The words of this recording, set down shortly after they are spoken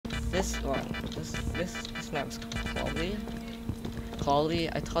this one, this map's quality.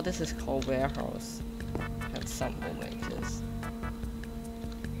 Quality. I thought this is called warehouse. At some moment, yes.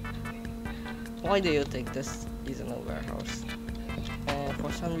 Why do you think this isn't a warehouse? And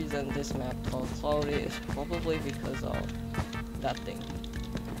for some reason, this map called quality is probably because of that thing.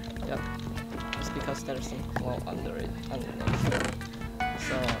 Yep. It's because there's some glow under it, underneath.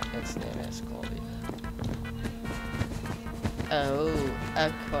 So its name is quality. Oh,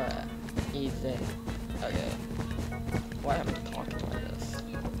 aqua, easy. Okay. Why am I talking like this?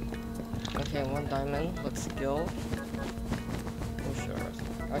 Okay, 1 diamond. Let's go. Oh sure.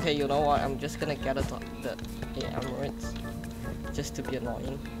 Okay, you know what? I'm just gonna get the emeralds, just to be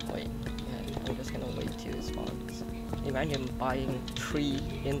annoying. Wait, yeah, I'm just gonna wait till it spawns. Imagine buying 3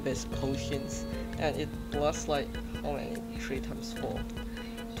 invest potions, and it lasts like how many? 3 times 4.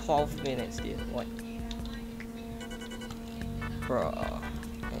 12 minutes, dude. What? Bruh.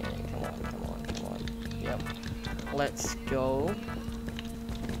 Hey, come on. Yep. Let's go.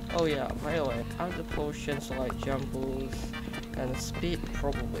 Oh yeah, by the way, other potions like jump boost and speed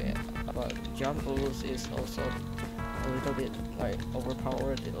probably, but jump boost is also a little bit like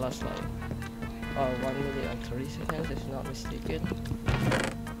overpowered. It lasts like 1 minute and 30 seconds if not mistaken.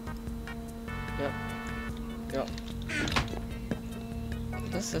 Yep.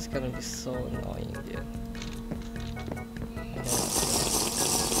 This is gonna be so annoying, dude.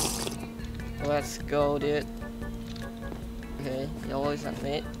 Let's go, dude. Okay, yellow is at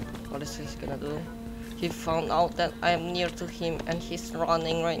mid. What is this gonna do? He found out that I am near to him and he's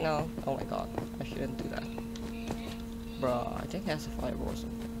running right now. Oh my god, I shouldn't do that. Bruh, I think he has a fireball or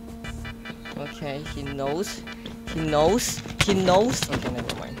something. Okay, he knows. Okay,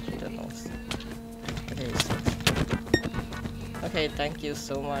 never mind, he don't know. Okay, so. Okay, thank you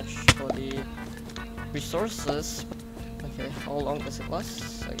so much for the resources. Okay, how long does it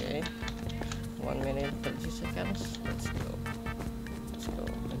last? Okay. 1 minute 30 seconds. Let's go.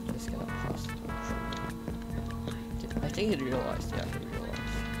 I'm just gonna pass through. I think he realized. Yeah, he realized.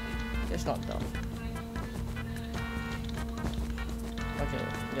 It's not dumb. Okay.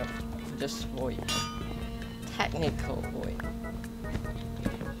 Yep. Just void. Technical void.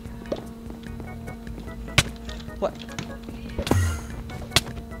 What?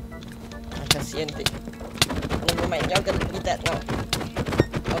 I can't see anything. Never mind. You're gonna eat that now.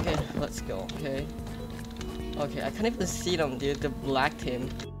 Okay, let's go. Okay, I can't even see them, dude. The black team.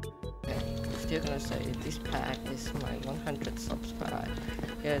 Okay, still gonna say this pack is my 100 subs pack.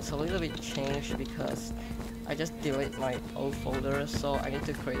 Yeah, it's a little bit changed because I just deleted my old folder, so I need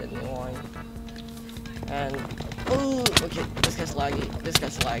to create a new one. And oh, okay, this guy's laggy.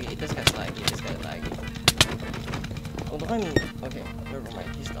 Although okay, never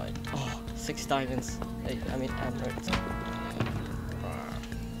mind. He's died. Oh, 6 diamonds. I mean emeralds.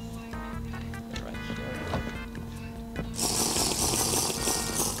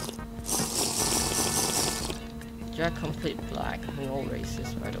 You're complete black, no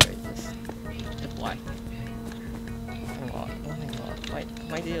racist by the way, just the black. Oh my god,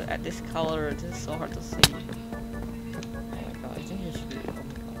 why do you add this color? This is so hard to see. Oh my god, I think it should be, oh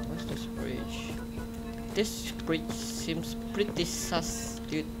my god, what's this bridge? This bridge seems pretty sus,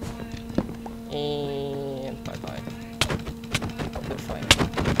 dude. And bye bye. Good fight.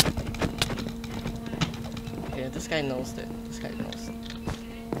 Okay, this guy knows it. This guy knows it.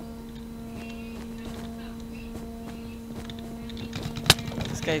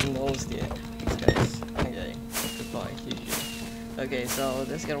 This guy knows it. This guy's okay. Goodbye. GG. Okay, so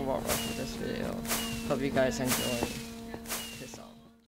this is gonna wrap up for this video. Hope you guys enjoy.